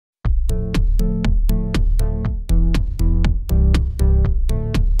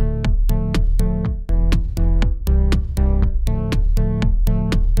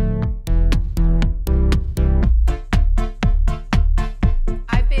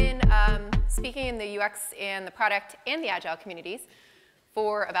speaking in the UX and the product and the Agile communities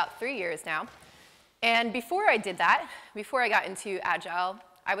for about 3 years now. And before I did that, before I got into Agile,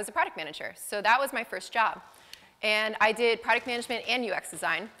 I was a product manager. So that was my first job. And I did product management and UX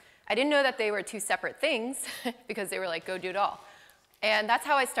design. I didn't know that they were two separate things because they were like, go do it all. And that's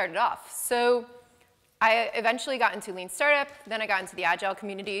how I started off. So I eventually got into Lean Startup, then I got into the Agile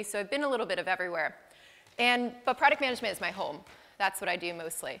community, so I've been a little bit of everywhere. But product management is my home. That's what I do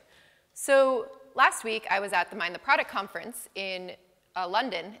mostly. So last week, I was at the Mind the Product conference in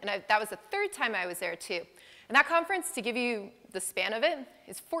London, and that was the third time I was there too. And that conference, to give you the span of it,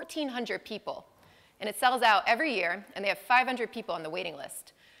 is 1,400 people. And it sells out every year, and they have 500 people on the waiting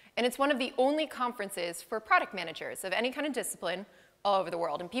list. And it's one of the only conferences for product managers of any kind of discipline all over the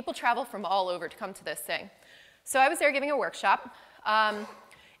world. And people travel from all over to come to this thing. So I was there giving a workshop.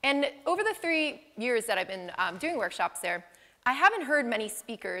 And over the 3 years that I've been doing workshops there, I haven't heard many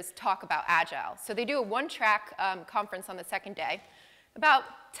speakers talk about Agile. So they do a one-track conference on the second day, about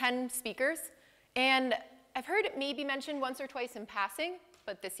 10 speakers. And I've heard it maybe mentioned once or twice in passing,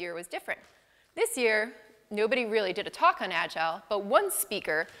 but this year was different. This year, nobody really did a talk on Agile, but one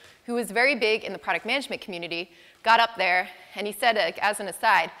speaker who was very big in the product management community got up there and he said, as an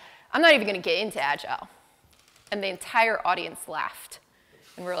aside, I'm not even going to get into Agile. And the entire audience laughed.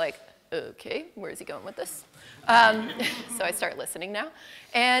 And we're like, okay, where is he going with this? So I start listening now.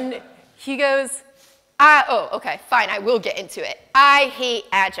 And he goes, oh, okay, fine, I will get into it. I hate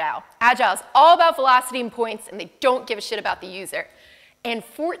Agile. Agile is all about velocity and points, and they don't give a shit about the user. And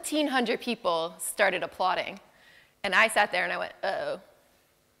 1,400 people started applauding. And I sat there and I went, uh-oh,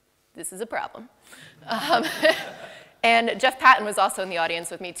 this is a problem. And Jeff Patton was also in the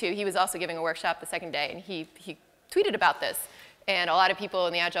audience with me too. He was also giving a workshop the second day, and he tweeted about this. And a lot of people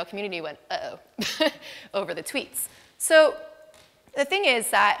in the Agile community went, uh-oh, over the tweets. So the thing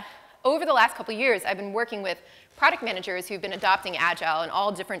is that over the last couple of years, I've been working with product managers who've been adopting Agile in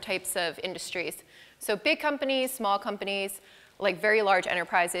all different types of industries. So big companies, small companies, like very large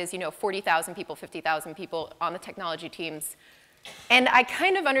enterprises, 40,000 people, 50,000 people on the technology teams. And I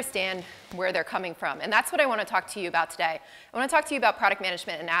kind of understand where they're coming from. And that's what I want to talk to you about today. I want to talk to you about product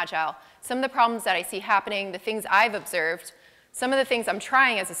management and Agile, some of the problems that I see happening, the things I've observed, some of the things I'm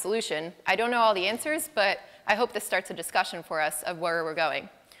trying as a solution. I don't know all the answers, but I hope this starts a discussion for us of where we're going.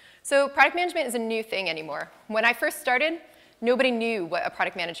 So product management is a new thing anymore. When I first started, nobody knew what a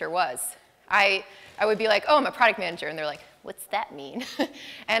product manager was. I would be like, oh, I'm a product manager, and they're like, what's that mean?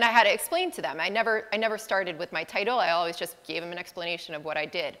 And I had to explain to them. I never started with my title. I always just gave them an explanation of what I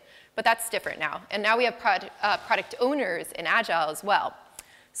did. But that's different now. And now we have product owners in Agile as well.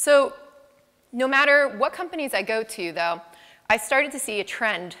 So no matter what companies I go to, though, I started to see a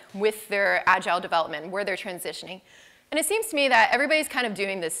trend with their Agile development, where they're transitioning. And it seems to me that everybody's kind of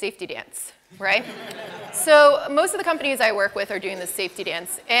doing this safety dance, right? So most of the companies I work with are doing this safety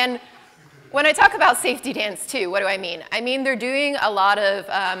dance. And when I talk about safety dance, too, what do I mean? I mean they're doing a lot of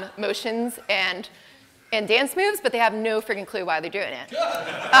motions and dance moves, but they have no freaking clue why they're doing it.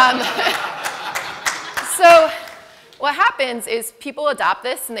 So what happens is people adopt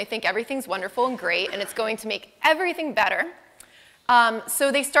this, and they think everything's wonderful and great, and it's going to make everything better.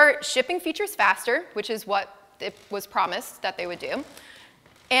 So they start shipping features faster, which is what it was promised that they would do.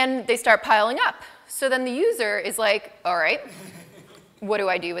 And they start piling up. So then the user is like, all right, what do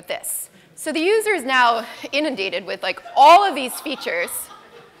I do with this? So the user is now inundated with like all of these features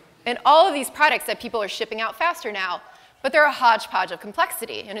and all of these products that people are shipping out faster now, but they're a hodgepodge of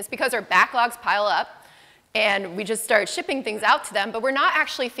complexity. And it's because our backlogs pile up, and we just start shipping things out to them, but we're not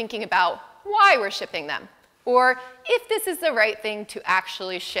actually thinking about why we're shipping them, or if this is the right thing to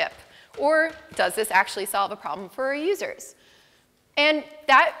actually ship, or does this actually solve a problem for our users? And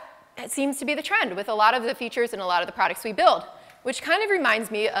that seems to be the trend with a lot of the features and a lot of the products we build, which kind of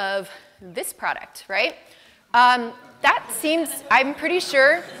reminds me of this product, right? That seems, I'm pretty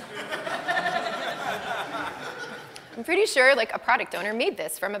sure like a product owner made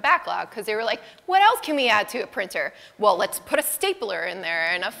this from a backlog, because they were like, what else can we add to a printer? Well, let's put a stapler in there,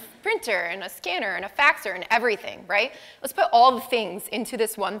 and a printer, and a scanner, and a faxer, and everything, right? Let's put all the things into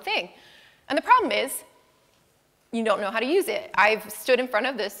this one thing. And the problem is, you don't know how to use it. I've stood in front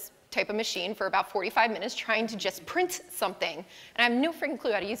of this type of machine for about 45 minutes trying to just print something, and I have no freaking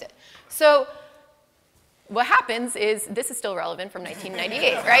clue how to use it. So what happens is, this is still relevant from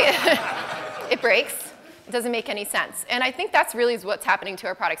 1998, right? It breaks. It doesn't make any sense. And I think that's really what's happening to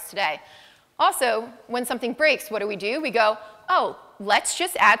our products today. Also, when something breaks, what do? We go, oh, let's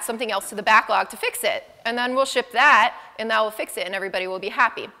just add something else to the backlog to fix it. And then we'll ship that, and that will fix it, and everybody will be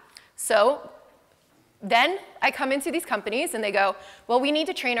happy. So Then I come into these companies and they go, well, we need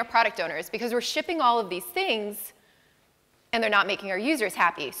to train our product owners because we're shipping all of these things and they're not making our users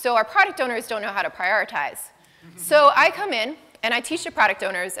happy. So our product owners don't know how to prioritize. So I come in and I teach the product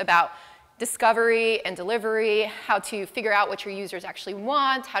owners about discovery and delivery, how to figure out what your users actually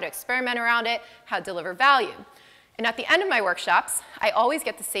want, how to experiment around it, how to deliver value. And at the end of my workshops, I always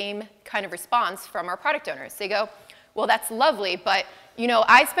get the same kind of response from our product owners. They go, well, that's lovely, but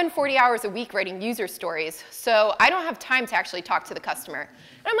I spend 40 hours a week writing user stories, so I don't have time to actually talk to the customer.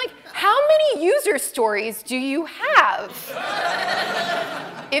 And I'm like, how many user stories do you have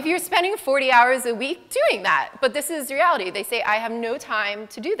if you're spending 40 hours a week doing that? But this is reality. They say, I have no time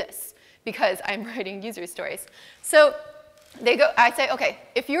to do this because I'm writing user stories. So I say, OK,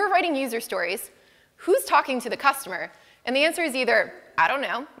 if you're writing user stories, who's talking to the customer? And the answer is either, I don't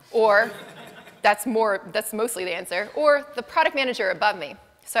know, or that's mostly the answer, or the product manager above me.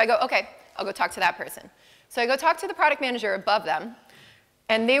 So I go, OK, I'll go talk to that person. So I go talk to the product manager above them.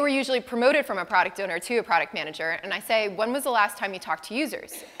 And they were usually promoted from a product owner to a product manager. And I say, when was the last time you talked to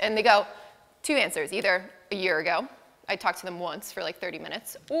users? And they go, 2 answers, either a year ago. I talked to them once for like 30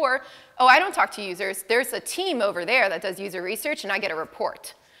 minutes. Or, oh, I don't talk to users. There's a team over there that does user research, and I get a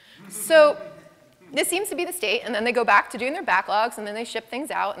report. So this seems to be the state. And then they go back to doing their backlogs, and then they ship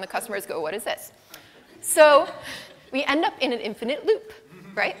things out, and the customers go, what is this? So we end up in an infinite loop,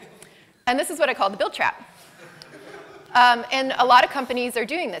 right? And this is what I call the build trap. And a lot of companies are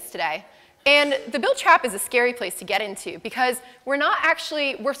doing this today. And the build trap is a scary place to get into because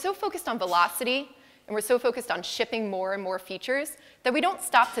we're so focused on velocity and we're so focused on shipping more and more features that we don't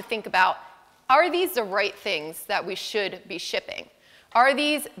stop to think about, are these the right things that we should be shipping? Are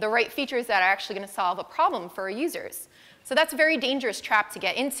these the right features that are actually going to solve a problem for our users? So that's a very dangerous trap to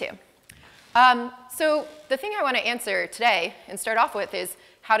get into. So the thing I want to answer today and start off with is,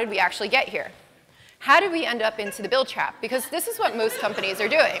 how did we actually get here? How did we end up into the build trap? Because this is what most companies are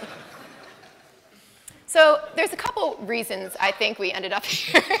doing. So there's a couple reasons I think we ended up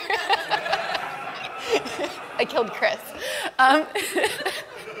here. I killed Chris.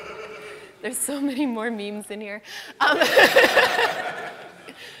 There's so many more memes in here.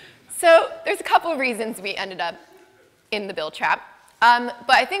 So there's a couple reasons we ended up in the build trap. But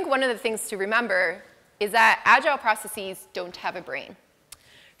I think one of the things to remember is that Agile processes don't have a brain.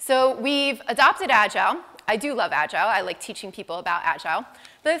 So we've adopted Agile. I do love Agile. I like teaching people about Agile.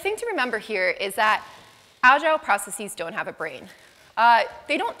 But the thing to remember here is that Agile processes don't have a brain.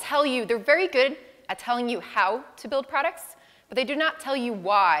 They don't tell you, they're very good at telling you how to build products, but they do not tell you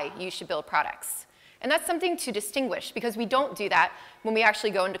why you should build products. And that's something to distinguish, because we don't do that when we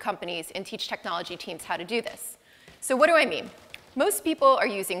actually go into companies and teach technology teams how to do this. So what do I mean? Most people are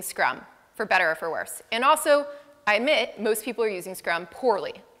using Scrum, for better or for worse. And also, I admit, most people are using Scrum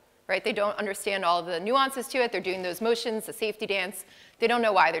poorly. Right? They don't understand all of the nuances to it. They're doing those motions, the safety dance. They don't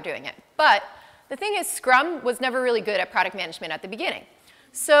know why they're doing it. But the thing is, Scrum was never really good at product management at the beginning.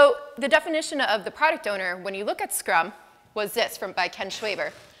 So the definition of the product owner, when you look at Scrum, was this by Ken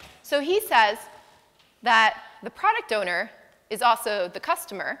Schwaber. So he says that the product owner is also the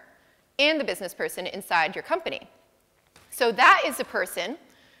customer and the business person inside your company. So that is the person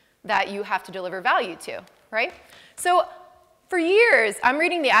that you have to deliver value to, right? So for years, I'm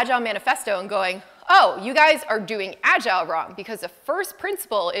reading the Agile manifesto and going, oh, you guys are doing Agile wrong, because the first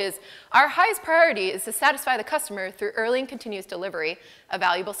principle is our highest priority is to satisfy the customer through early and continuous delivery of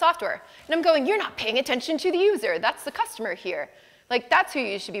valuable software. And I'm going, you're not paying attention to the user. That's the customer here. Like, that's who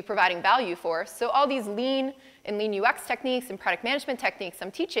you should be providing value for. So all these lean and lean UX techniques and product management techniques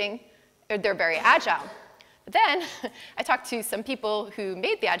I'm teaching, they're very Agile. But then I talked to some people who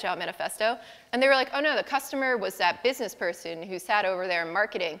made the Agile manifesto, and they were like, oh no, the customer was that business person who sat over there in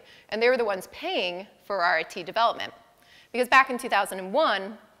marketing, and they were the ones paying for our IT development. Because back in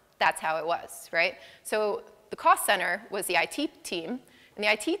 2001, that's how it was, right? So the cost center was the IT team, and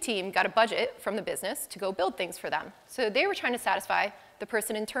the IT team got a budget from the business to go build things for them. So they were trying to satisfy the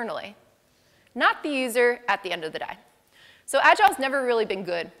person internally, not the user at the end of the day. So Agile's never really been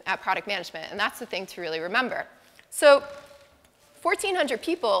good at product management, and that's the thing to really remember. So 1,400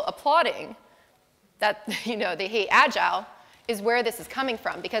 people applauding that they hate Agile is where this is coming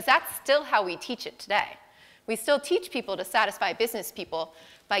from, because that's still how we teach it today. We still teach people to satisfy business people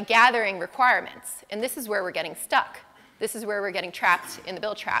by gathering requirements, and this is where we're getting stuck. This is where we're getting trapped in the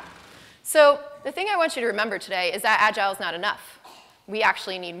build trap. So the thing I want you to remember today is that Agile is not enough. We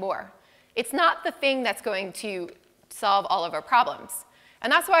actually need more. It's not the thing that's going to solve all of our problems.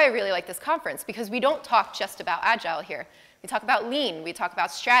 And that's why I really like this conference, because we don't talk just about Agile here. We talk about lean. We talk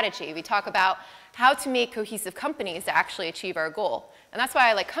about strategy. We talk about how to make cohesive companies to actually achieve our goal. And that's why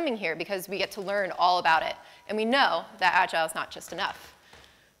I like coming here, because we get to learn all about it. And we know that Agile is not just enough.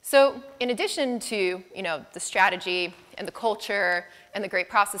 So in addition to the strategy and the culture and the great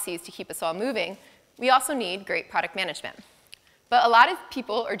processes to keep us all moving, we also need great product management. But a lot of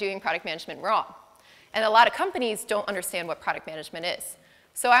people are doing product management wrong. And a lot of companies don't understand what product management is.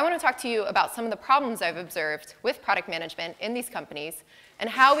 So I want to talk to you about some of the problems I've observed with product management in these companies and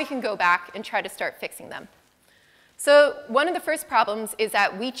how we can go back and try to start fixing them. So one of the first problems is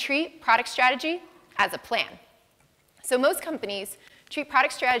that we treat product strategy as a plan. So most companies treat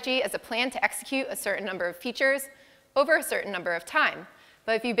product strategy as a plan to execute a certain number of features over a certain number of time.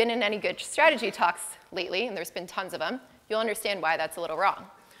 But if you've been in any good strategy talks lately, and there's been tons of them, you'll understand why that's a little wrong.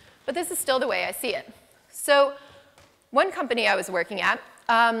 But this is still the way I see it. So one company I was working at,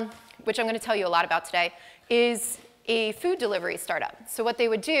 which I'm going to tell you a lot about today, is a food delivery startup. So what they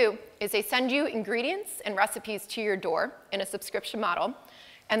would do is they send you ingredients and recipes to your door in a subscription model,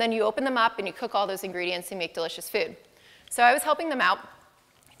 and then you open them up and you cook all those ingredients and make delicious food. So I was helping them out,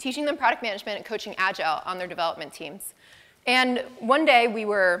 teaching them product management and coaching Agile on their development teams. And one day we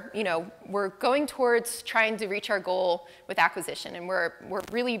were, we're going towards trying to reach our goal with acquisition, and we're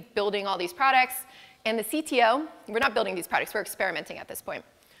really building all these products. And the CTO, we're not building these products, we're experimenting at this point.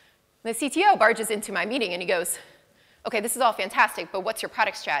 The CTO barges into my meeting and he goes, okay, this is all fantastic, but what's your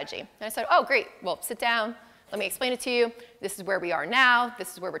product strategy? And I said, oh, great, well, sit down. Let me explain it to you. This is where we are now.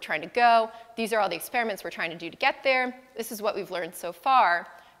 This is where we're trying to go. These are all the experiments we're trying to do to get there. This is what we've learned so far,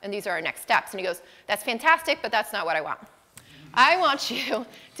 and these are our next steps. And he goes, that's fantastic, but that's not what I want. I want you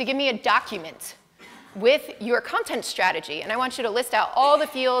to give me a document with your content strategy, and I want you to list out all the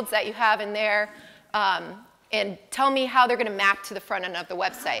fields that you have in there and tell me how they're going to map to the front end of the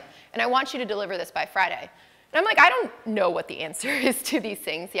website. And I want you to deliver this by Friday. And I'm like, I don't know what the answer is to these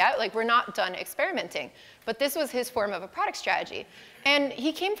things yet. Like, we're not done experimenting. But this was his form of a product strategy. And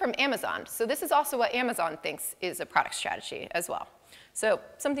he came from Amazon. So this is also what Amazon thinks is a product strategy as well. So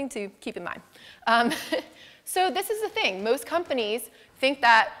something to keep in mind. So this is the thing. Most companies think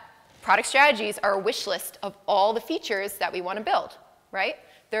that product strategies are a wish list of all the features that we want to build, right?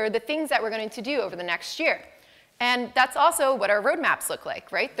 They're the things that we're going to do over the next year. And that's also what our roadmaps look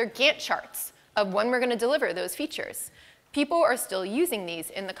like, right? They're Gantt charts of when we're going to deliver those features. People are still using these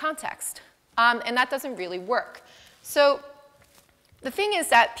in the context, and that doesn't really work. So the thing is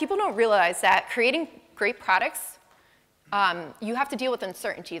that people don't realize that creating great products, you have to deal with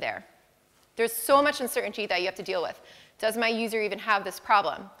uncertainty there. There's so much uncertainty that you have to deal with. Does my user even have this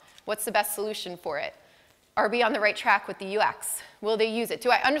problem? What's the best solution for it? Are we on the right track with the UX? Will they use it? Do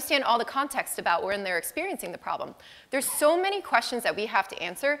I understand all the context about when they're experiencing the problem? There's so many questions that we have to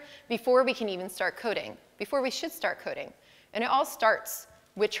answer before we can even start coding, before we should start coding. And it all starts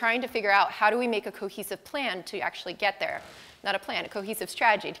with trying to figure out how do we make a cohesive plan to actually get there. Not a plan, a cohesive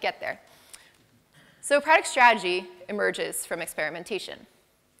strategy to get there. So product strategy emerges from experimentation.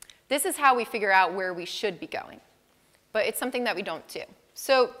 This is how we figure out where we should be going. But it's something that we don't do.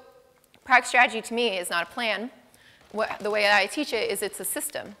 So product strategy to me is not a plan. The way I teach it is it's a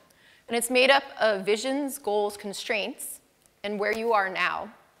system. And it's made up of visions, goals, constraints, and where you are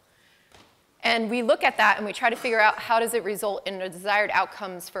now. And we look at that and we try to figure out how does it result in the desired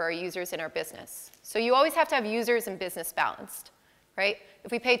outcomes for our users in our business. So you always have to have users and business balanced, right?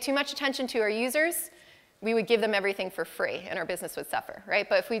 If we pay too much attention to our users, we would give them everything for free and our business would suffer, right?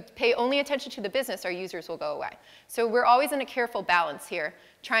 But if we pay only attention to the business, our users will go away. So we're always in a careful balance here,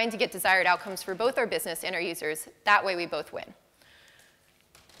 trying to get desired outcomes for both our business and our users. That way we both win.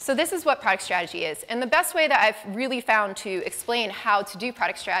 So this is what product strategy is. And the best way that I've really found to explain how to do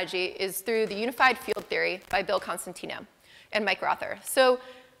product strategy is through the Unified Field Theory by Bill Constantino and Mike Rother. So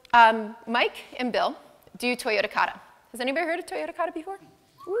Mike and Bill do Toyota Kata. Has anybody heard of Toyota Kata before?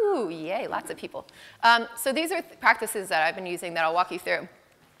 Ooh, yay, lots of people. So these are practices that I've been using that I'll walk you through.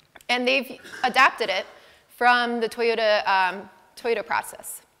 And they've adapted it from the Toyota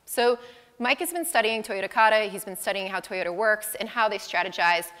process. So Mike has been studying Toyota Kata. He's been studying how Toyota works and how they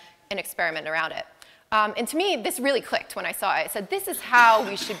strategize and experiment around it. And to me, this really clicked when I saw it. I said, this is how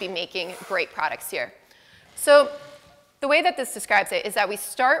we should be making great products here. So the way that this describes it is that we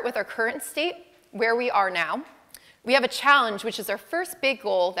start with our current state, where we are now. We have a challenge, which is our first big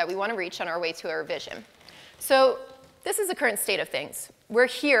goal that we want to reach on our way to our vision. So this is the current state of things. We're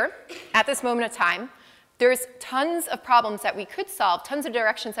here at this moment of time. There's tons of problems that we could solve, tons of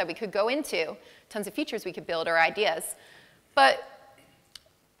directions that we could go into, tons of features we could build or ideas. But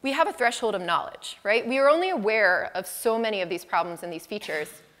we have a threshold of knowledge, right? We are only aware of so many of these problems and these features.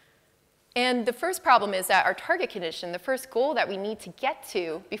 And the first problem is that our target condition, the first goal that we need to get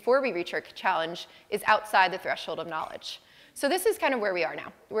to before we reach our challenge, is outside the threshold of knowledge. So this is kind of where we are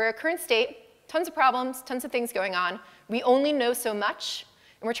now. We're at current state, tons of problems, tons of things going on. We only know so much,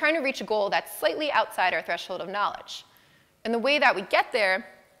 and we're trying to reach a goal that's slightly outside our threshold of knowledge. And the way that we get there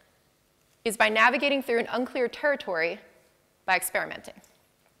is by navigating through an unclear territory by experimenting.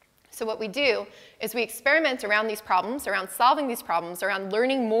 So what we do is we experiment around these problems, around solving these problems, around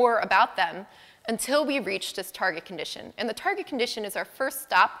learning more about them until we reach this target condition. And the target condition is our first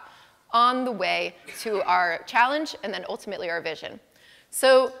stop on the way to our challenge and then ultimately our vision.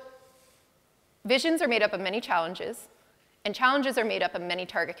 So visions are made up of many challenges, and challenges are made up of many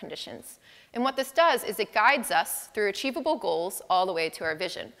target conditions. And what this does is it guides us through achievable goals all the way to our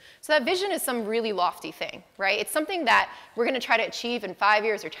vision. So that vision is some really lofty thing, right? It's something that we're going to try to achieve in 5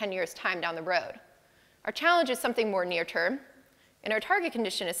 years or 10 years' time down the road. Our challenge is something more near term, and our target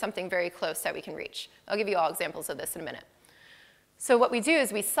condition is something very close that we can reach. I'll give you all examples of this in a minute. So what we do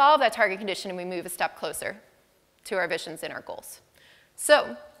is we solve that target condition and we move a step closer to our visions and our goals.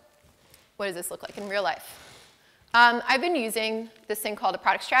 So what does this look like in real life? I've been using this thing called a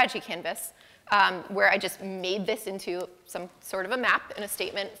product strategy canvas, where I just made this into some sort of a map and a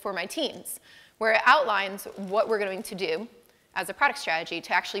statement for my teams, where it outlines what we're going to do as a product strategy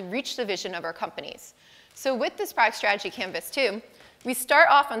to actually reach the vision of our companies. So with this product strategy canvas too, we start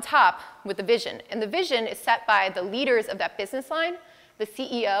off on top with the vision, and the vision is set by the leaders of that business line, the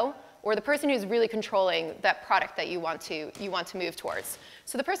CEO, or the person who's really controlling that product that you want to move towards.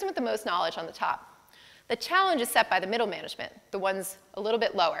 So the person with the most knowledge on the top. The challenge is set by the middle management, the ones a little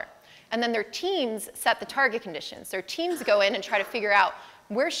bit lower. And then their teams set the target conditions. Their teams go in and try to figure out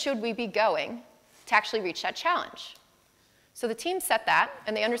where should we be going to actually reach that challenge. So the teams set that,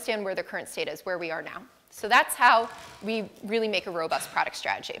 and they understand where their current state is, where we are now. So that's how we really make a robust product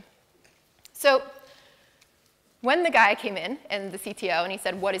strategy. So when the guy came in, and the CTO, and he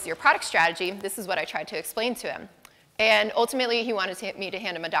said, what is your product strategy? This is what I tried to explain to him. And ultimately, he wanted me to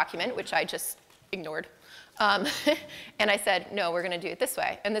hand him a document, which I just ignored. And I said, no, we're going to do it this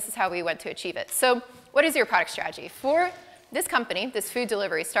way. And this is how we went to achieve it. So what is your product strategy? For this company, this food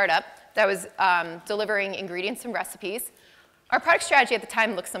delivery startup that was delivering ingredients and recipes, our product strategy at the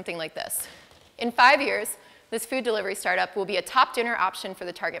time looked something like this. In 5 years, this food delivery startup will be a top dinner option for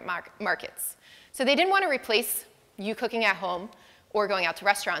the target markets. So they didn't want to replace you cooking at home or going out to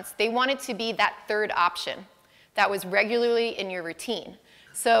restaurants. They wanted to be that third option that was regularly in your routine.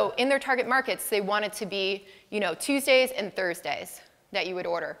 So in their target markets, they wanted to be, Tuesdays and Thursdays that you would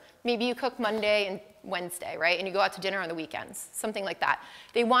order. Maybe you cook Monday and Wednesday, right? And you go out to dinner on the weekends, something like that.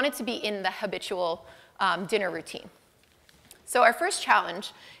 They wanted to be in the habitual dinner routine. So our first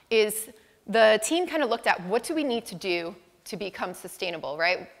challenge is the team kind of looked at what do we need to do to become sustainable,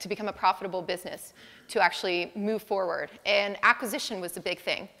 right? To become a profitable business, to actually move forward. And acquisition was the big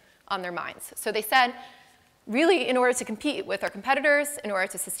thing on their minds. So they said, really, in order to compete with our competitors, in order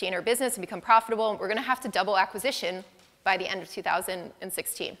to sustain our business and become profitable, we're going to have to double acquisition by the end of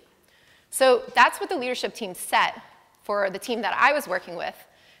 2016. So that's what the leadership team set for the team that I was working with,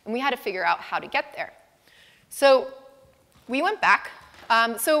 and we had to figure out how to get there. So we went back.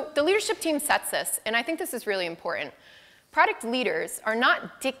 So the leadership team sets this, and I think this is really important. Product leaders are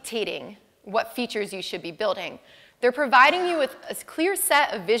not dictating what features you should be building. They're providing you with a clear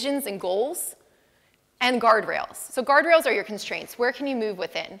set of visions and goals and guardrails. So guardrails are your constraints. Where can you move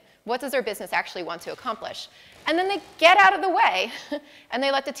within? What does our business actually want to accomplish? And then they get out of the way, and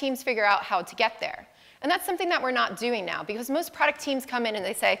they let the teams figure out how to get there. And that's something that we're not doing now, because most product teams come in and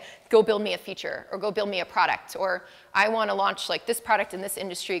they say, go build me a feature, or go build me a product, or I want to launch like this product in this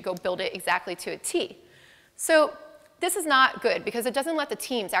industry, go build it exactly to a T. So this is not good, because it doesn't let the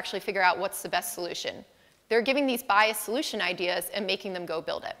teams actually figure out what's the best solution. They're giving these biased solution ideas and making them go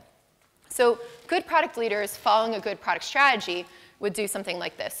build it. So good product leaders following a good product strategy would do something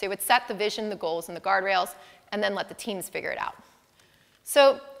like this. They would set the vision, the goals, and the guardrails, and then let the teams figure it out.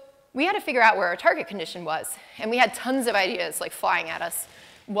 So we had to figure out where our target condition was, and we had tons of ideas like flying at us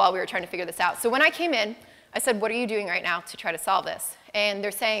while we were trying to figure this out. So when I came in, I said, what are you doing right now to try to solve this? And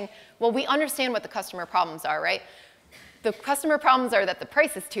they're saying, well, we understand what the customer problems are, right? The customer problems are that the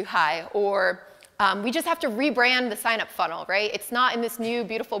price is too high, or we just have to rebrand the sign-up funnel, right? It's not in this new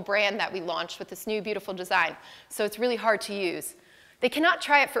beautiful brand that we launched with this new beautiful design, so it's really hard to use. They cannot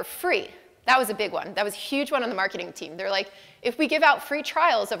try it for free. That was a big one. That was a huge one on the marketing team. They're like, if we give out free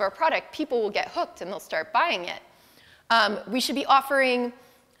trials of our product, people will get hooked and they'll start buying it. We should be offering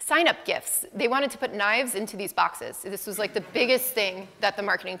Sign-up gifts. They wanted to put knives into these boxes. This was like the biggest thing that the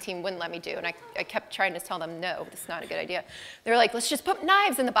marketing team wouldn't let me do. And I kept trying to tell them, no, this is not a good idea. They were like, let's just put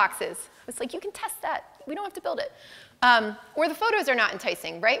knives in the boxes. It's like, you can test that. We don't have to build it. Or the photos are not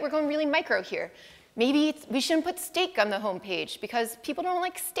enticing, right? We're going really micro here. Maybe we shouldn't put steak on the homepage because people don't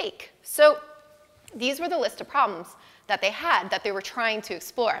like steak. So these were the list of problems that they had that they were trying to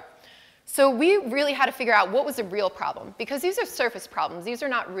explore. So we really had to figure out what was the real problem, because these are surface problems. These are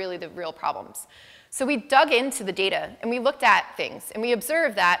not really the real problems. So we dug into the data, and we looked at things, and we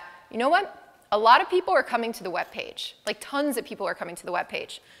observed that, you know what? A lot of people are coming to the web page. Like, tons of people are coming to the web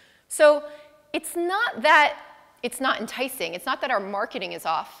page. So it's not that it's not enticing. It's not that our marketing is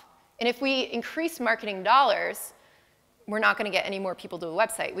off. And if we increase marketing dollars, we're not going to get any more people to the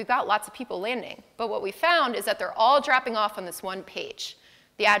website. We've got lots of people landing. But what we found is that they're all dropping off on this one page,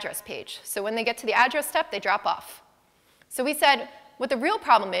 the address page. So when they get to the address step, they drop off. So we said, what the real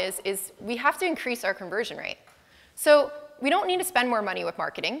problem is we have to increase our conversion rate. So we don't need to spend more money with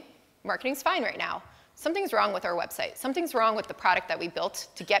marketing. Marketing's fine right now. Something's wrong with our website. Something's wrong with the product that we built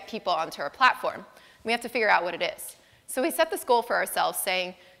to get people onto our platform. We have to figure out what it is. So we set this goal for ourselves,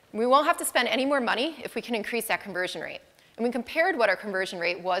 saying we won't have to spend any more money if we can increase that conversion rate. And we compared what our conversion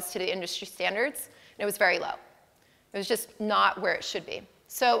rate was to the industry standards, and it was very low. It was just not where it should be.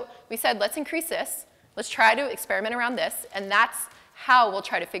 So we said, let's increase this. Let's try to experiment around this. And that's how we'll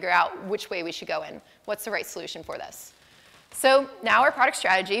try to figure out which way we should go in. What's the right solution for this? So now our product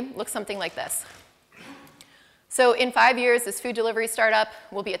strategy looks something like this. So in 5 years, this food delivery startup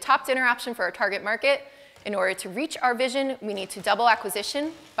will be a top dinner option for our target market. In order to reach our vision, we need to double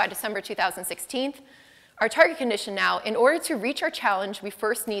acquisition by December 2016. Our target condition now, in order to reach our challenge, we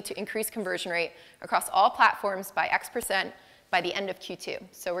first need to increase conversion rate across all platforms by X% by the end of Q2.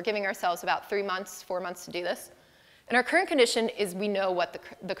 So we're giving ourselves about 3 months, 4 months to do this. And our current condition is we know what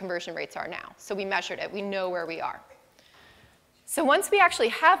the conversion rates are now. So we measured it. We know where we are. So once we actually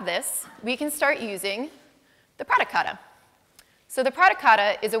have this, we can start using the product kata. So the product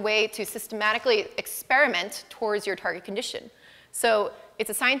kata is a way to systematically experiment towards your target condition. So it's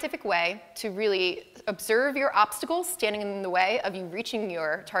a scientific way to really observe your obstacles standing in the way of you reaching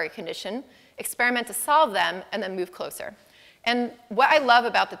your target condition, experiment to solve them, and then move closer. And what I love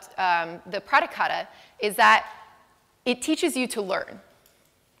about the product kata is that it teaches you to learn,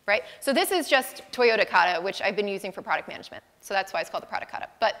 right? So this is just Toyota kata, which I've been using for product management. So that's why it's called the product kata.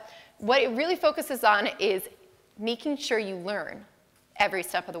 But what it really focuses on is making sure you learn every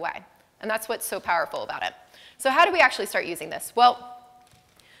step of the way. And that's what's so powerful about it. So how do we actually start using this? Well,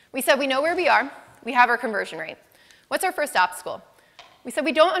 we said we know where we are. We have our conversion rate. What's our first obstacle? We said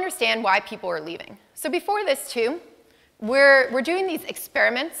we don't understand why people are leaving. So before this, too, we're doing these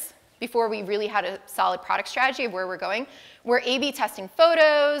experiments before we really had a solid product strategy of where we're going. We're A/B testing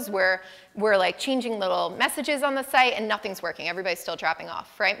photos. We're like changing little messages on the site, and nothing's working. Everybody's still dropping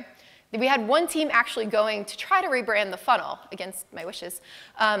off, right? We had one team actually going to try to rebrand the funnel, against my wishes,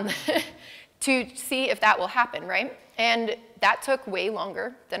 to see if that will happen, right? And that took way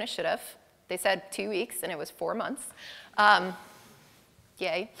longer than it should have. They said 2 weeks, and it was 4 months.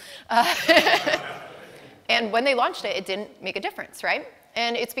 Yay. And when they launched it, it didn't make a difference, right?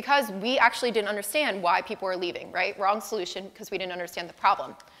 And it's because we actually didn't understand why people were leaving, right? Wrong solution, because we didn't understand the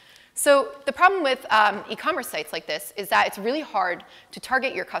problem. So the problem with e-commerce sites like this is that it's really hard to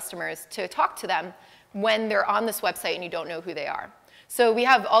target your customers, to talk to them when they're on this website and you don't know who they are. So we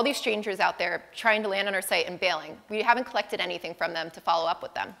have all these strangers out there trying to land on our site and bailing. We haven't collected anything from them to follow up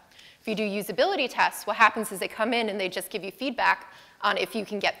with them. If you do usability tests, what happens is they come in and they just give you feedback on if you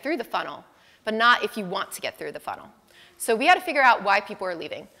can get through the funnel, but not if you want to get through the funnel. So we had to figure out why people are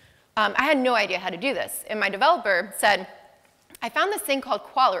leaving. I had no idea how to do this. And my developer said, I found this thing called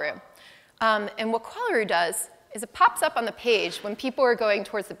Qualaroo. And what Qualaroo does is it pops up on the page when people are going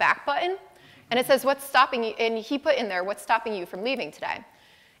towards the back button, and it says, what's stopping you? And he put in there, what's stopping you from leaving today?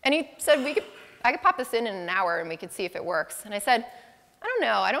 And he said, I could pop this in an hour, and we could see if it works. And I said, I don't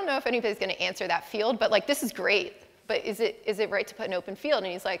know. I don't know if anybody's going to answer that field, but like, this is great. But is it right to put an open field?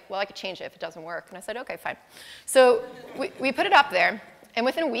 And he's like, well, I could change it if it doesn't work. And I said, OK, fine. So we put it up there. And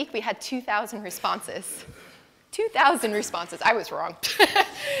within a week, we had 2,000 responses. 2,000 responses. I was wrong.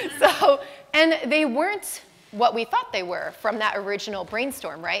 And they weren't what we thought they were from that original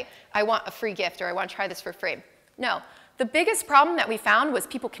brainstorm, right? I want a free gift, or I want to try this for free. No. The biggest problem that we found was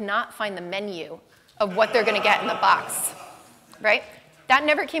people cannot find the menu of what they're going to get in the box, right? That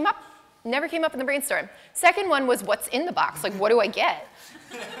never came up. Never came up in the brainstorm. Second one was what's in the box. Like, what do I get?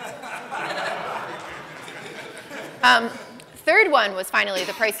 Third one was finally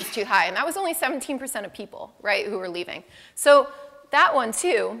the price is too high. And that was only 17% of people, right, who were leaving. So that one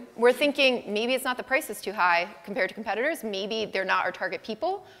too, we're thinking maybe it's not the price is too high compared to competitors, maybe they're not our target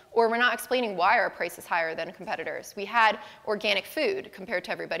people, or we're not explaining why our price is higher than competitors. We had organic food compared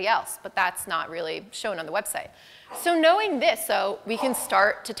to everybody else, but that's not really shown on the website. So knowing this, though, we can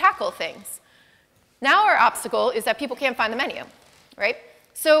start to tackle things. Now our obstacle is that people can't find the menu, right?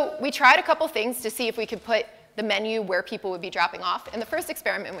 So we tried a couple things to see if we could put the menu where people would be dropping off. And the first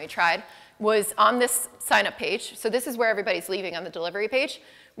experiment we tried was on this sign-up page. So this is where everybody's leaving on the delivery page.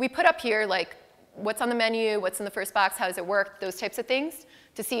 We put up here, like, what's on the menu, what's in the first box, how does it work, those types of things,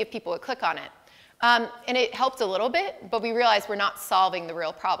 to see if people would click on it. And it helped a little bit, but we realized we're not solving the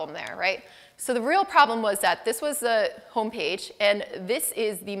real problem there, right? So the real problem was that this was the home page, and this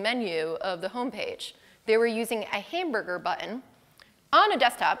is the menu of the home page. They were using a hamburger button on a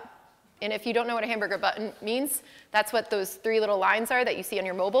desktop. And if you don't know what a hamburger button means, that's what those 3 little lines are that you see on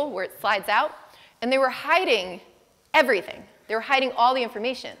your mobile where it slides out. And they were hiding everything. They were hiding all the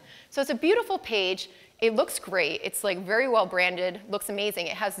information. So it's a beautiful page. It looks great. It's like very well branded, looks amazing.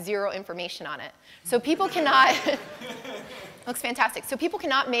 It has 0 information on it. So people cannot, looks fantastic. So people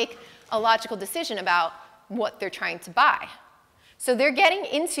cannot make a logical decision about what they're trying to buy. So they're getting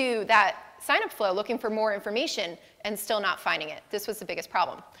into that sign-up flow looking for more information and still not finding it. This was the biggest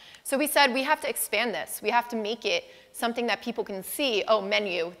problem. So we said we have to expand this. We have to make it something that people can see, oh,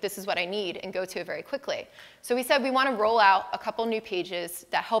 menu, this is what I need, and go to it very quickly. So we said we want to roll out a couple new pages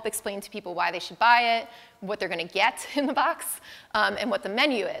that help explain to people why they should buy it, what they're going to get in the box, and what the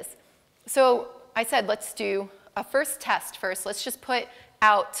menu is. So I said, let's do a first test first. Let's just put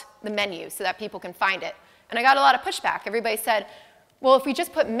out the menu so that people can find it. And I got a lot of pushback. Everybody said, well, if we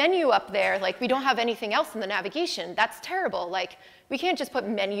just put menu up there, like we don't have anything else in the navigation, that's terrible. Like, we can't just put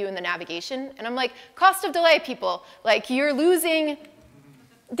menu in the navigation. And I'm like, cost of delay, people. Like, you're losing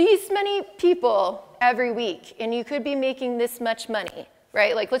these many people every week, and you could be making this much money,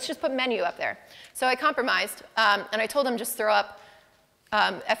 right? Like, let's just put menu up there. So I compromised, and I told them just throw up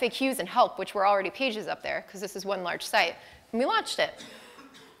FAQs and help, which were already pages up there, because this is one large site. And we launched it,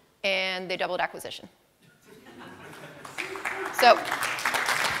 and they doubled acquisition.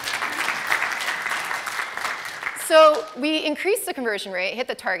 So we increased the conversion rate, hit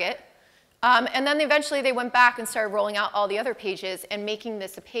the target, and then eventually they went back and started rolling out all the other pages and making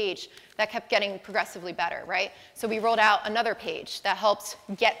this a page that kept getting progressively better, right? So we rolled out another page that helped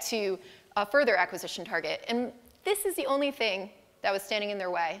get to a further acquisition target. And this is the only thing that was standing in their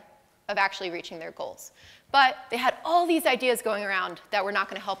way of actually reaching their goals. But they had all these ideas going around that were not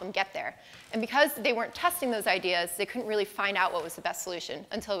going to help them get there. And because they weren't testing those ideas, they couldn't really find out what was the best solution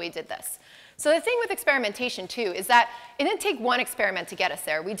until we did this. So the thing with experimentation, too, is that it didn't take one experiment to get us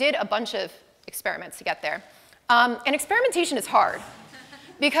there. We did a bunch of experiments to get there. And experimentation is hard.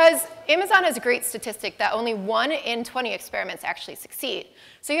 Because Amazon has a great statistic that only 1 in 20 experiments actually succeed.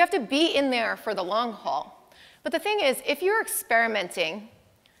 So you have to be in there for the long haul. But the thing is, if you're experimenting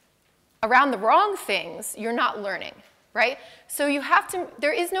around the wrong things, you're not learning, right? So you have to,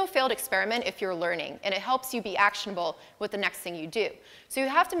 there is no failed experiment if you're learning, and it helps you be actionable with the next thing you do. So you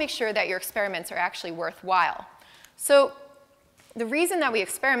have to make sure that your experiments are actually worthwhile. So the reason that we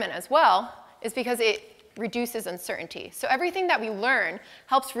experiment as well is because it reduces uncertainty. So everything that we learn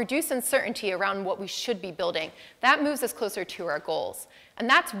helps reduce uncertainty around what we should be building. That moves us closer to our goals. And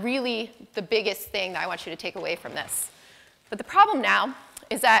that's really the biggest thing that I want you to take away from this. But the problem now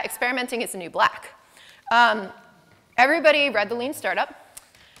is that experimenting is the new black. Everybody read the Lean Startup,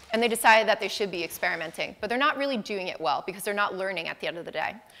 and they decided that they should be experimenting. But they're not really doing it well because they're not learning at the end of the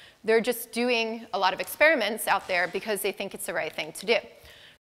day. They're just doing a lot of experiments out there because they think it's the right thing to do.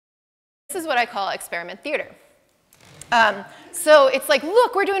 This is what I call experiment theater. So it's like,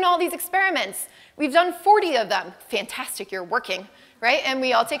 look, we're doing all these experiments. We've done 40 of them. Fantastic, you're working, right? And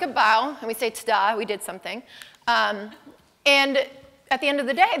we all take a bow, and we say, ta-da, we did something. And at the end of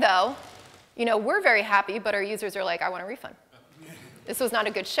the day, though, you know, we're very happy, but our users are like, I want a refund. This was not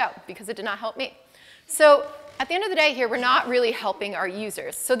a good show because it did not help me. So at the end of the day here, we're not really helping our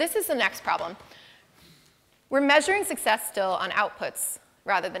users. So this is the next problem. We're measuring success still on outputs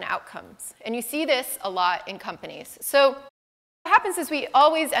rather than outcomes. And you see this a lot in companies. So what happens is we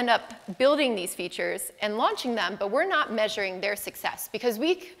always end up building these features and launching them, but we're not measuring their success because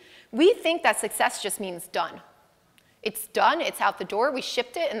we think that success just means done. It's done, it's out the door, we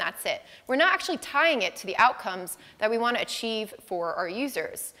shipped it, and that's it. We're not actually tying it to the outcomes that we want to achieve for our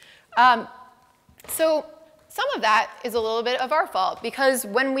users. So some of that is a little bit of our fault, because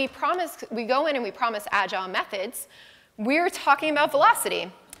when we go in and we promise agile methods, we're talking about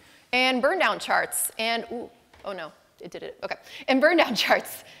velocity and burn down charts and, ooh, oh no, it did it, okay, and burn down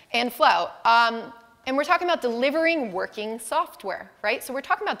charts and flow. And we're talking about delivering working software, right? So we're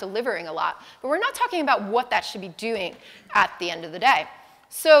talking about delivering a lot, but we're not talking about what that should be doing at the end of the day.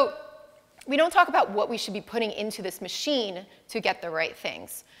 So we don't talk about what we should be putting into this machine to get the right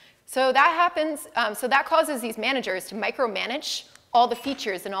things. So that happens, so that causes these managers to micromanage all the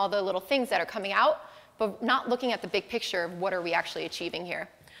features and all the little things that are coming out, but not looking at the big picture of what are we actually achieving here.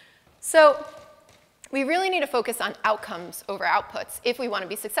 So we really need to focus on outcomes over outputs if we want to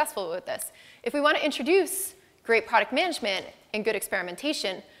be successful with this. If we want to introduce great product management and good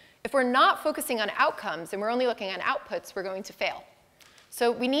experimentation, if we're not focusing on outcomes and we're only looking at outputs, we're going to fail. So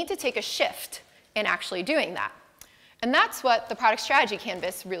we need to take a shift in actually doing that. And that's what the product strategy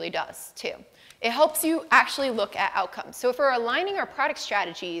canvas really does, too. It helps you actually look at outcomes. So if we're aligning our product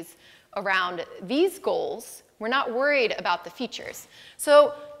strategies around these goals, we're not worried about the features.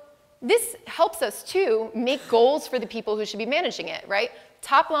 So this helps us, too, make goals for the people who should be managing it, right?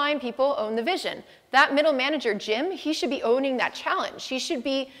 Top line people own the vision. That middle manager, Jim, he should be owning that challenge. He should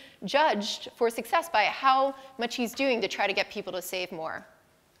be judged for success by how much he's doing to try to get people to save more,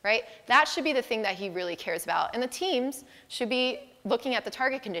 right? That should be the thing that he really cares about. And the teams should be looking at the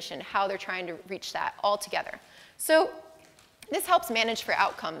target condition, how they're trying to reach that all together. So this helps manage for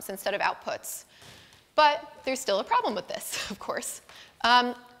outcomes instead of outputs. But there's still a problem with this, of course.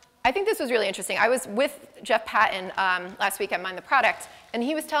 I think this was really interesting. I was with Jeff Patton last week at Mind the Product, and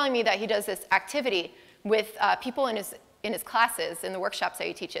he was telling me that he does this activity with people in his classes, in the workshops that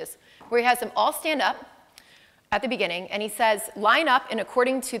he teaches, where he has them all stand up at the beginning, and he says, line up in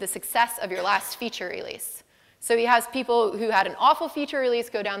according to the success of your last feature release. So he has people who had an awful feature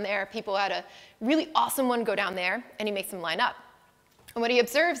release go down there, people who had a really awesome one go down there, and he makes them line up. And what he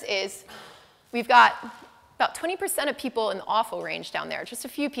observes is we've got about 20% of people in the awful range down there, just a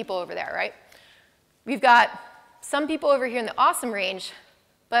few people over there, right? We've got some people over here in the awesome range,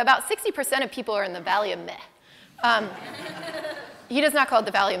 but about 60% of people are in the valley of meh. He does not call it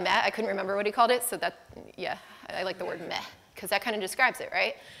the valley of meh. I couldn't remember what he called it, so that, yeah, I like the word meh, because that kind of describes it,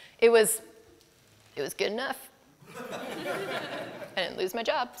 right? It was good enough. I didn't lose my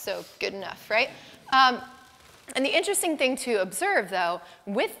job, so good enough, right? And the interesting thing to observe, though,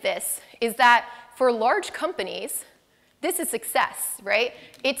 with this is that for large companies, this is success, right?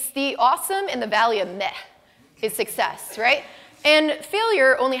 It's the awesome and the valley of meh is success, right? And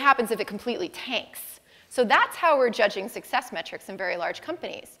failure only happens if it completely tanks. So that's how we're judging success metrics in very large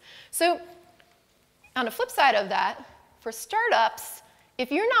companies. So on the flip side of that, for startups,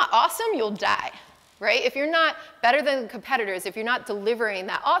 if you're not awesome, you'll die, right? If you're not better than competitors, if you're not delivering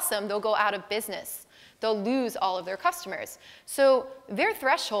that awesome, they'll go out of business. They'll lose all of their customers. So their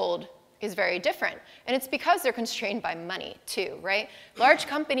threshold is very different. And it's because they're constrained by money, too, right? Large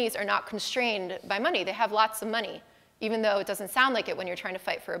companies are not constrained by money. They have lots of money, even though it doesn't sound like it when you're trying to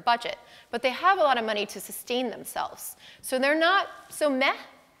fight for a budget. But they have a lot of money to sustain themselves. So they're not, so meh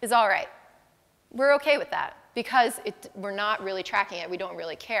is all right. We're OK with that, because we're not really tracking it. We don't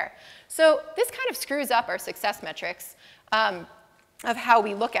really care. So this kind of screws up our success metrics of how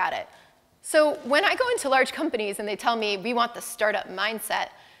we look at it. So when I go into large companies and they tell me we want the startup mindset,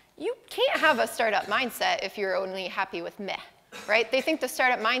 you can't have a startup mindset if you're only happy with meh, right? They think the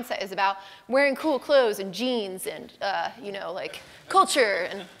startup mindset is about wearing cool clothes and jeans and, you know, like culture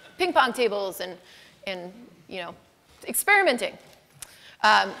and ping pong tables and you know, experimenting.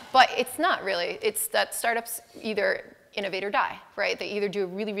 But it's not really. It's that startups either innovate or die, right? They either do a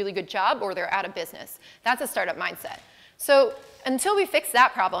really, really good job or they're out of business. That's a startup mindset. So until we fix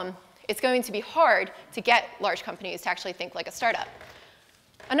that problem, it's going to be hard to get large companies to actually think like a startup.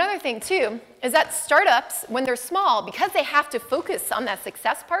 Another thing, too, is that startups, when they're small, because they have to focus on that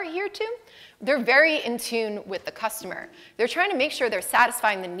success part here, too, they're very in tune with the customer. They're trying to make sure they're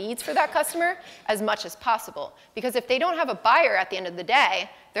satisfying the needs for that customer as much as possible. Because if they don't have a buyer at the end of the day,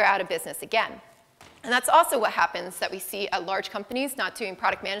 they're out of business again. And that's also what happens that we see at large companies not doing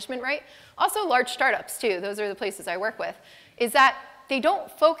product management right. Also large startups, too. Those are the places I work with, is that they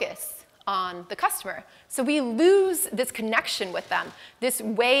don't focus on the customer. So we lose this connection with them, this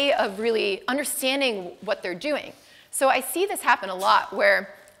way of really understanding what they're doing. So I see this happen a lot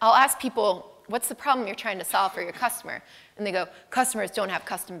where I'll ask people, what's the problem you're trying to solve for your customer? And they go, customers don't have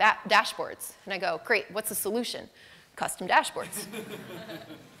custom dashboards. And I go, great, what's the solution? Custom dashboards.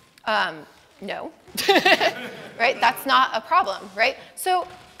 No, right? That's not a problem, right? So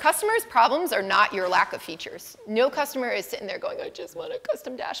customers' problems are not your lack of features. No customer is sitting there going, I just want a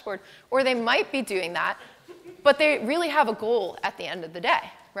custom dashboard. Or they might be doing that, but they really have a goal at the end of the day,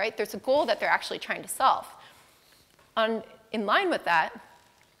 right? There's a goal that they're actually trying to solve. In line with that,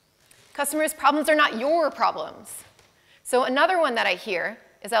 customers' problems are not your problems. So another one that I hear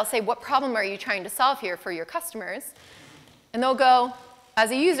is I'll say, what problem are you trying to solve here for your customers? And they'll go,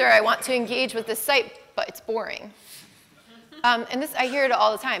 as a user, I want to engage with this site, but it's boring. And this, I hear it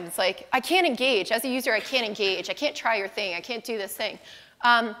all the time. It's like, I can't engage. As a user, I can't engage. I can't try your thing. I can't do this thing.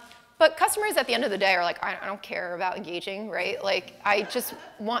 But customers at the end of the day are like, I don't care about engaging, right? Like, I just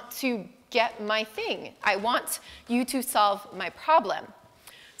want to get my thing. I want you to solve my problem.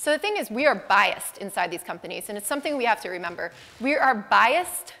 So the thing is, we are biased inside these companies, and it's something we have to remember. We are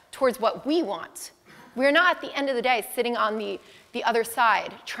biased towards what we want. We're not, at the end of the day, sitting on the other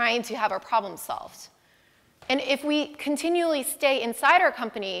side trying to have our problem solved. And if we continually stay inside our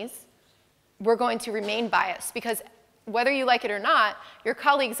companies, we're going to remain biased, because whether you like it or not, your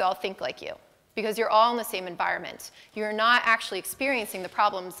colleagues all think like you, because you're all in the same environment. You're not actually experiencing the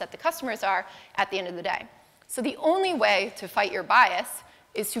problems that the customers are at the end of the day. So the only way to fight your bias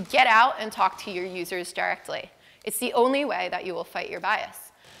is to get out and talk to your users directly. It's the only way that you will fight your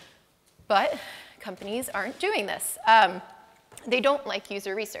bias. But companies aren't doing this. They don't like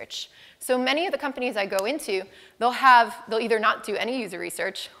user research. So many of the companies I go into, they'll either not do any user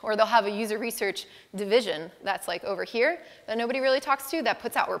research, or they'll have a user research division that's like over here that nobody really talks to, that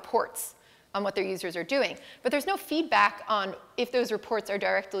puts out reports on what their users are doing. But there's no feedback on if those reports are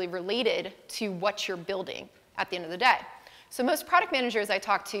directly related to what you're building at the end of the day. So most product managers I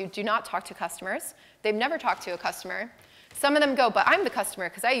talk to do not talk to customers. They've never talked to a customer. Some of them go, but I'm the customer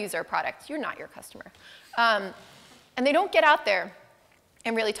because I use our product. You're not your customer. And they don't get out there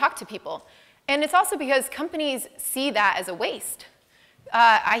and really talk to people. And it's also because companies see that as a waste.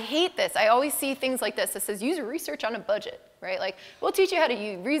 I hate this. I always see things like this that says user research on a budget, right? Like, we'll teach you how to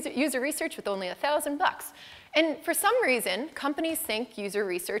use user research with only $1,000 bucks. And for some reason, companies think user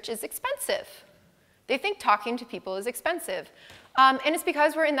research is expensive. They think talking to people is expensive. And it's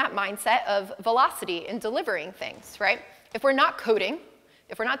because we're in that mindset of velocity in delivering things, right? If we're not coding,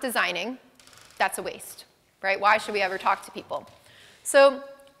 if we're not designing, that's a waste, right? Why should we ever talk to people? So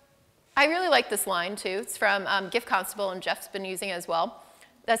I really like this line, too. It's from GIF Constable, and Jeff's been using it as well,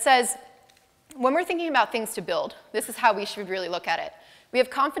 that says, when we're thinking about things to build, this is how we should really look at it. We have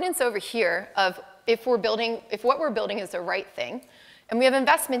confidence over here of if what we're building is the right thing, and we have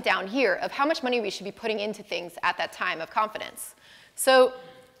investment down here of how much money we should be putting into things at that time of confidence. So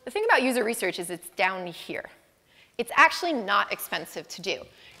the thing about user research is it's down here. It's actually not expensive to do.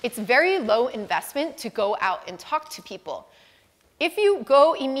 It's very low investment to go out and talk to people. If you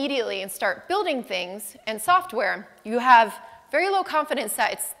go immediately and start building things and software, you have very low confidence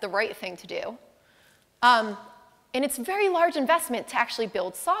that it's the right thing to do. And it's a very large investment to actually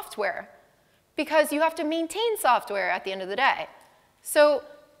build software, because you have to maintain software at the end of the day. So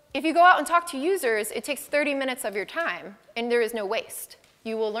if you go out and talk to users, it takes 30 minutes of your time, and there is no waste.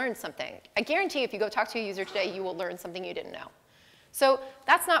 You will learn something. I guarantee if you go talk to a user today, you will learn something you didn't know. So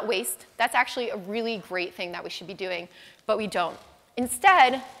that's not waste. That's actually a really great thing that we should be doing, but we don't.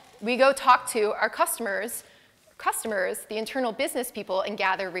 Instead, we go talk to our customers, the internal business people, and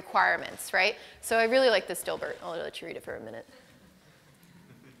gather requirements, right? So I really like this, Dilbert. I'll let you read it for a minute.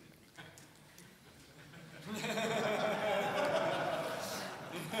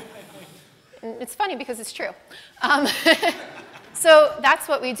 It's funny because it's true. So that's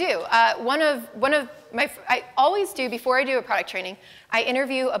what we do. I always do, before I do a product training, I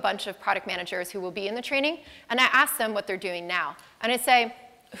interview a bunch of product managers who will be in the training, and I ask them what they're doing now. And I say,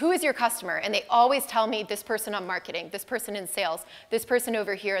 who is your customer? And they always tell me this person on marketing, this person in sales, this person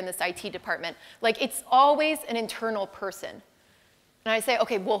over here in this IT department. Like, it's always an internal person. And I say,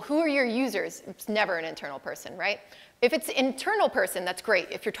 OK, well, who are your users? It's never an internal person, right? If it's an internal person, that's great.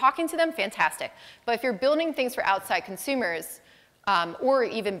 If you're talking to them, fantastic. But if you're building things for outside consumers, or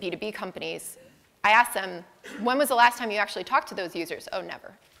even B2B companies, I ask them, when was the last time you actually talked to those users? Oh,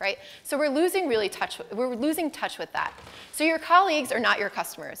 never, right? So we're losing touch with that. So your colleagues are not your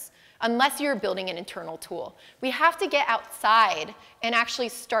customers, unless you're building an internal tool. We have to get outside and actually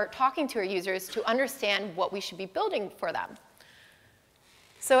start talking to our users to understand what we should be building for them.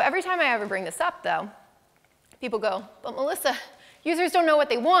 So every time I ever bring this up, though, people go, but Melissa, users don't know what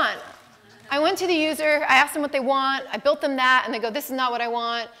they want. I went to the user, I asked them what they want, I built them that, and they go, this is not what I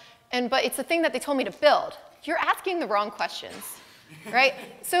want. But it's the thing that they told me to build. You're asking the wrong questions, right?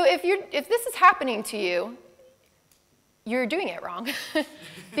 So if this is happening to you, you're doing it wrong.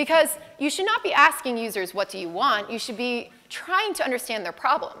 Because you should not be asking users, what do you want? You should be trying to understand their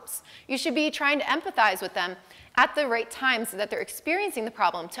problems. You should be trying to empathize with them at the right time so that they're experiencing the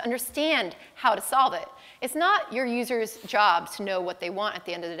problem to understand how to solve it. It's not your user's job to know what they want at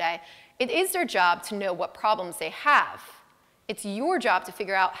the end of the day. It is their job to know what problems they have It's your job to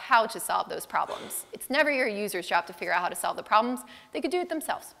figure out how to solve those problems. It's never your user's job to figure out how to solve the problems. They could do it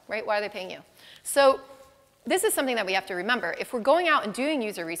themselves, right? Why are they paying you? So this is something that we have to remember. If we're going out and doing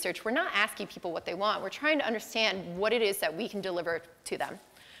user research, we're not asking people what they want. We're trying to understand what it is that we can deliver to them.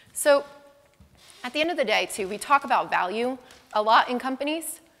 So at the end of the day, too, we talk about value a lot in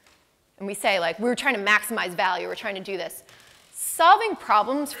companies. And we say, like, we're trying to maximize value. We're trying to do this. Solving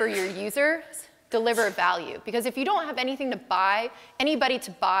problems for your users deliver value. Because if you don't have anything to buy, anybody to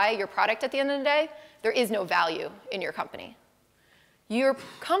buy your product at the end of the day, there is no value in your company. Your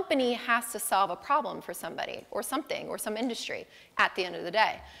company has to solve a problem for somebody or something or some industry at the end of the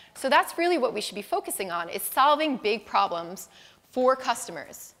day. So that's really what we should be focusing on, is solving big problems for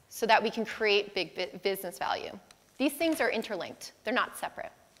customers so that we can create big business value. These things are interlinked. They're not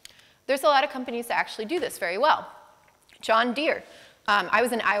separate. There's a lot of companies that actually do this very well. John Deere. I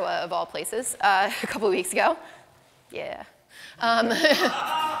was in Iowa, of all places, a couple of weeks ago. Yeah. And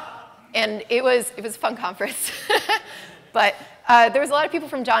it was a fun conference. But there was a lot of people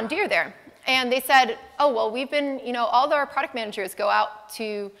from John Deere there. And they said, oh, well, we've been, all of our product managers go out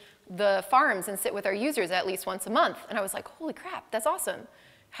to the farms and sit with our users at least once a month. And I was like, holy crap, that's awesome.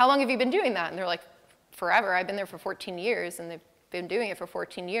 How long have you been doing that? And they're like, forever. I've been there for 14 years, and they've been doing it for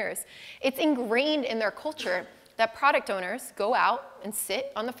 14 years. It's ingrained in their culture that product owners go out and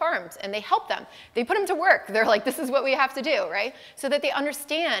sit on the farms, and they help them. They put them to work. They're like, this is what we have to do, right? So that they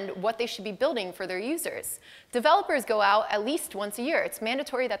understand what they should be building for their users. Developers go out at least once a year. It's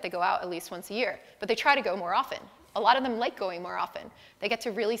mandatory that they go out at least once a year, but they try to go more often. A lot of them like going more often. They get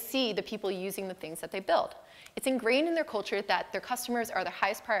to really see the people using the things that they build. It's ingrained in their culture that their customers are their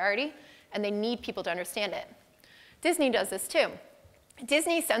highest priority, and they need people to understand it. Disney does this too.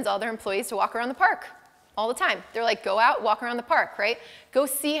 Disney sends all their employees to walk around the park all the time. They're like, go out, walk around the park, right? Go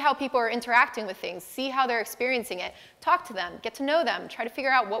see how people are interacting with things, see how they're experiencing it, talk to them, get to know them, try to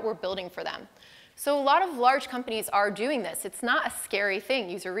figure out what we're building for them. So a lot of large companies are doing this. It's not a scary thing,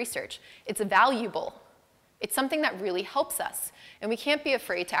 user research. It's valuable. It's something that really helps us, and we can't be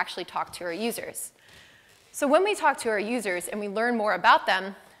afraid to actually talk to our users. So when we talk to our users and we learn more about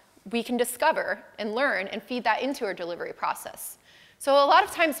them, we can discover and learn and feed that into our delivery process. So a lot of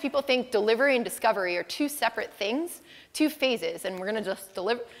times people think delivery and discovery are two separate things, two phases, and we're going to just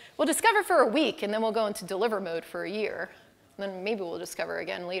deliver. We'll discover for a week, and then we'll go into deliver mode for a year. And then maybe we'll discover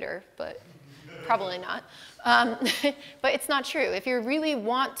again later, but probably not. But it's not true. If you really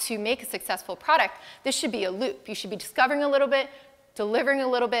want to make a successful product, this should be a loop. You should be discovering a little bit, delivering a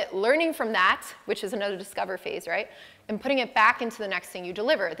little bit, learning from that, which is another discover phase, right? And putting it back into the next thing you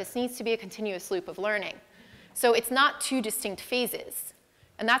deliver. This needs to be a continuous loop of learning. So it's not two distinct phases.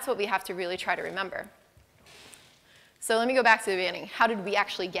 And that's what we have to really try to remember. So let me go back to the beginning. How did we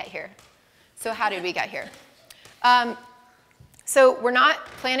actually get here? So how did we get here? So we're not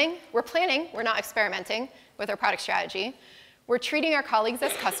planning. We're planning. We're not experimenting with our product strategy. We're treating our colleagues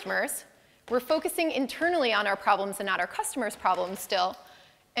as customers. We're focusing internally on our problems and not our customers' problems still.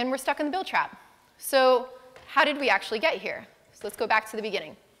 And we're stuck in the build trap. So how did we actually get here? So let's go back to the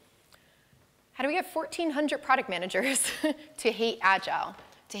beginning. How do we get 1,400 product managers to hate Agile,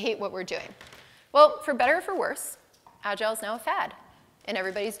 to hate what we're doing? Well, for better or for worse, Agile is now a fad, and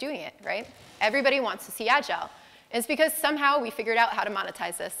everybody's doing it, right? Everybody wants to see Agile. And it's because somehow we figured out how to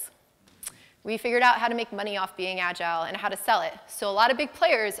monetize this. We figured out how to make money off being Agile and how to sell it. So a lot of big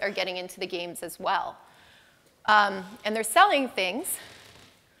players are getting into the games as well. And they're selling things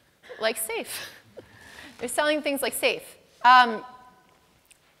like SAFe. They're selling things like SAFe.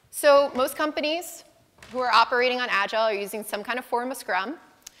 So most companies who are operating on Agile are using some kind of form of Scrum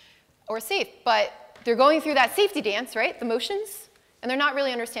or SAFe, but they're going through that safety dance, right, the motions, and they're not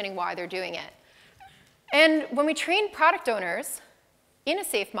really understanding why they're doing it. And when we train product owners in a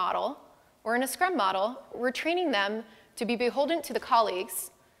SAFe model or in a Scrum model, we're training them to be beholden to the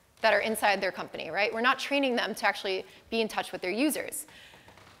colleagues that are inside their company, right? We're not training them to actually be in touch with their users.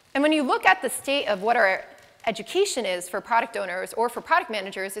 And when you look at the state of what our education is for product owners or for product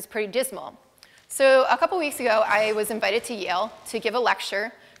managers, it's pretty dismal. So a couple weeks ago, I was invited to Yale to give a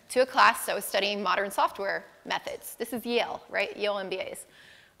lecture to a class that was studying modern software methods. This is Yale, right? Yale MBAs.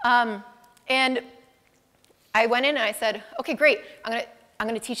 And I went in and I said, OK, great. I'm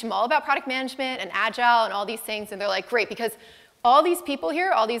going to teach them all about product management and Agile and all these things. And they're like, great, because all these people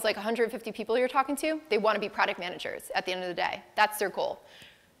here, all these like 150 people you're talking to, they want to be product managers at the end of the day. That's their goal.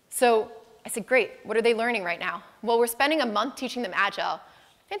 So I said, great, what are they learning right now? Well, we're spending a month teaching them Agile.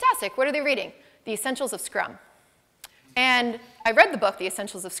 Fantastic, what are they reading? The Essentials of Scrum. And I read the book, The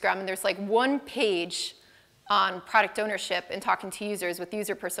Essentials of Scrum, and there's like one page on product ownership and talking to users with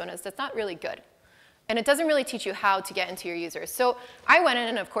user personas that's not really good. And it doesn't really teach you how to get into your users. So I went in,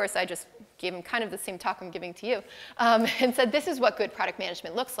 and of course, I just gave them kind of the same talk I'm giving to you, and said, this is what good product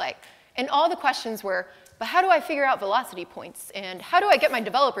management looks like. And all the questions were, but how do I figure out velocity points? And how do I get my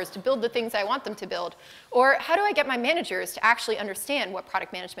developers to build the things I want them to build? Or how do I get my managers to actually understand what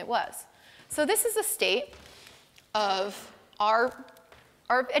product management was? So this is a state of our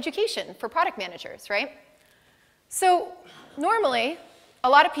education for product managers, right? So normally, a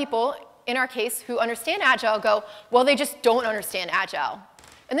lot of people, in our case, who understand Agile go, well, they just don't understand Agile.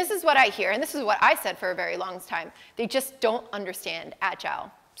 And this is what I hear, and this is what I said for a very long time. They just don't understand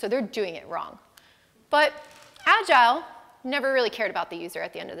Agile, so they're doing it wrong. But Agile never really cared about the user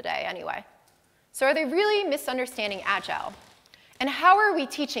at the end of the day anyway. So are they really misunderstanding Agile? And how are we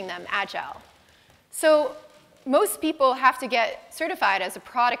teaching them Agile? So most people have to get certified as a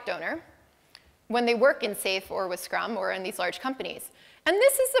product owner when they work in SAFe or with Scrum or in these large companies. And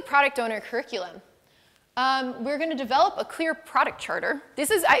this is the product owner curriculum. We're going to develop a clear product charter.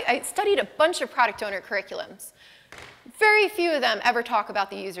 I studied a bunch of product owner curriculums. Very few of them ever talk about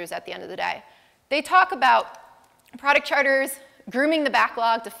the users at the end of the day. They talk about product charters, grooming the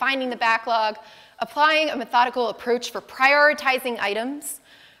backlog, defining the backlog, applying a methodical approach for prioritizing items,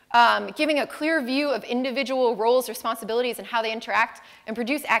 giving a clear view of individual roles, responsibilities, and how they interact, and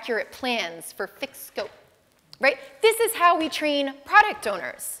produce accurate plans for fixed scope. Right? This is how we train product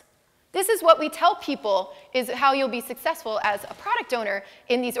owners. This is what we tell people is how you'll be successful as a product owner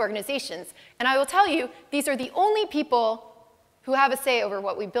in these organizations. And I will tell you, these are the only people who have a say over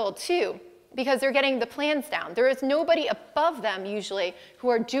what we build, too, because they're getting the plans down. There is nobody above them, usually, who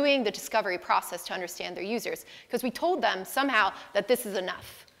are doing the discovery process to understand their users, because we told them somehow that this is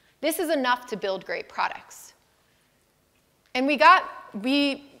enough. This is enough to build great products. And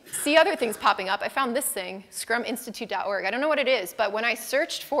we see other things popping up. I found this thing, scruminstitute.org. I don't know what it is, but when I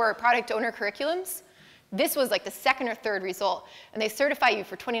searched for product owner curriculums, this was like the second or third result. And they certify you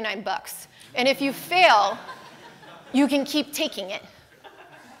for 29 bucks. And if you fail, you can keep taking it.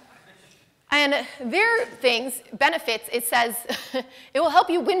 And their things, benefits, it says, it will help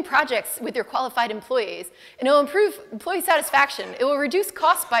you win projects with your qualified employees. And it will improve employee satisfaction. It will reduce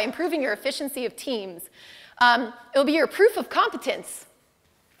costs by improving your efficiency of teams. It will be your proof of competence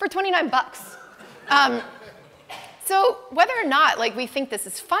for 29 bucks. So whether or not we think this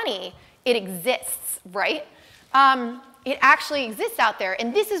is funny, it exists, right? It actually exists out there.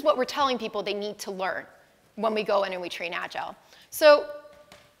 And this is what we're telling people they need to learn when we go in and we train Agile. So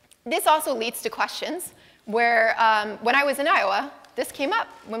this also leads to questions where when I was in Iowa, this came up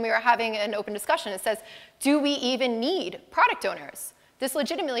when we were having an open discussion. It says, do we even need product owners? This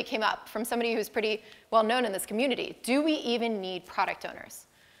legitimately came up from somebody who's pretty well known in this community. Do we even need product owners?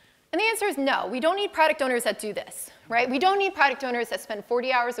 And the answer is no. We don't need product owners that do this, right? We don't need product owners that spend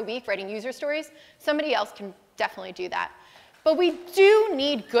 40 hours a week writing user stories. Somebody else can definitely do that. But we do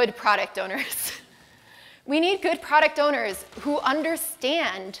need good product owners. We need good product owners who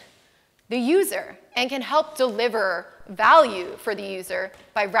understand the user and can help deliver value for the user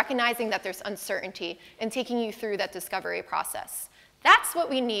by recognizing that there's uncertainty and taking you through that discovery process. That's what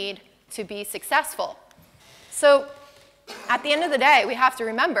we need to be successful. So at the end of the day, we have to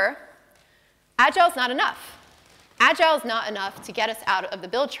remember, Agile's not enough. Agile's not enough to get us out of the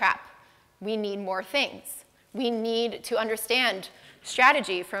build trap. We need more things. We need to understand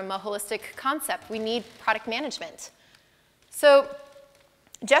strategy from a holistic concept. We need product management. So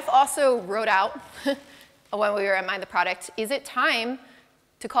Jeff also wrote out, when we were at Mind the Product, is it time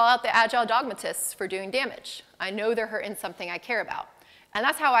to call out the Agile dogmatists for doing damage? I know they're hurting something I care about. And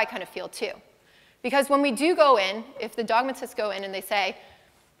that's how I kind of feel, too. Because when we do go in, if the dogmatists go in and they say,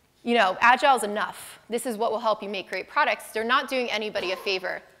 you know, Agile's enough, this is what will help you make great products, they're not doing anybody a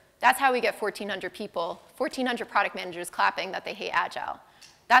favor. That's how we get 1,400 people, 1,400 product managers clapping that they hate Agile.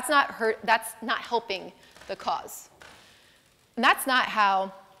 That's not helping the cause. And that's not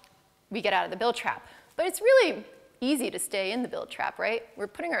how we get out of the build trap. But it's really easy to stay in the build trap, right? We're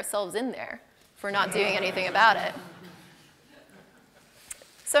putting ourselves in there for not doing anything about it.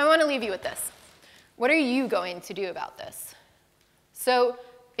 So I want to leave you with this. What are you going to do about this? So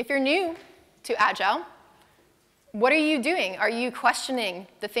if you're new to Agile, what are you doing? Are you questioning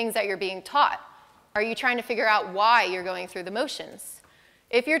the things that you're being taught? Are you trying to figure out why you're going through the motions?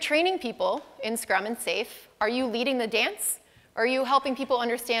 If you're training people in Scrum and SAFe, are you leading the dance? Are you helping people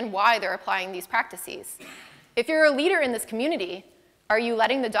understand why they're applying these practices? If you're a leader in this community, are you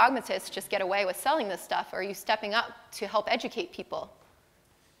letting the dogmatists just get away with selling this stuff? Or are you stepping up to help educate people?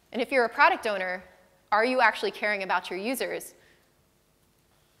 And if you're a product owner, are you actually caring about your users?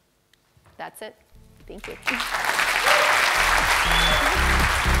 That's it. Thank you.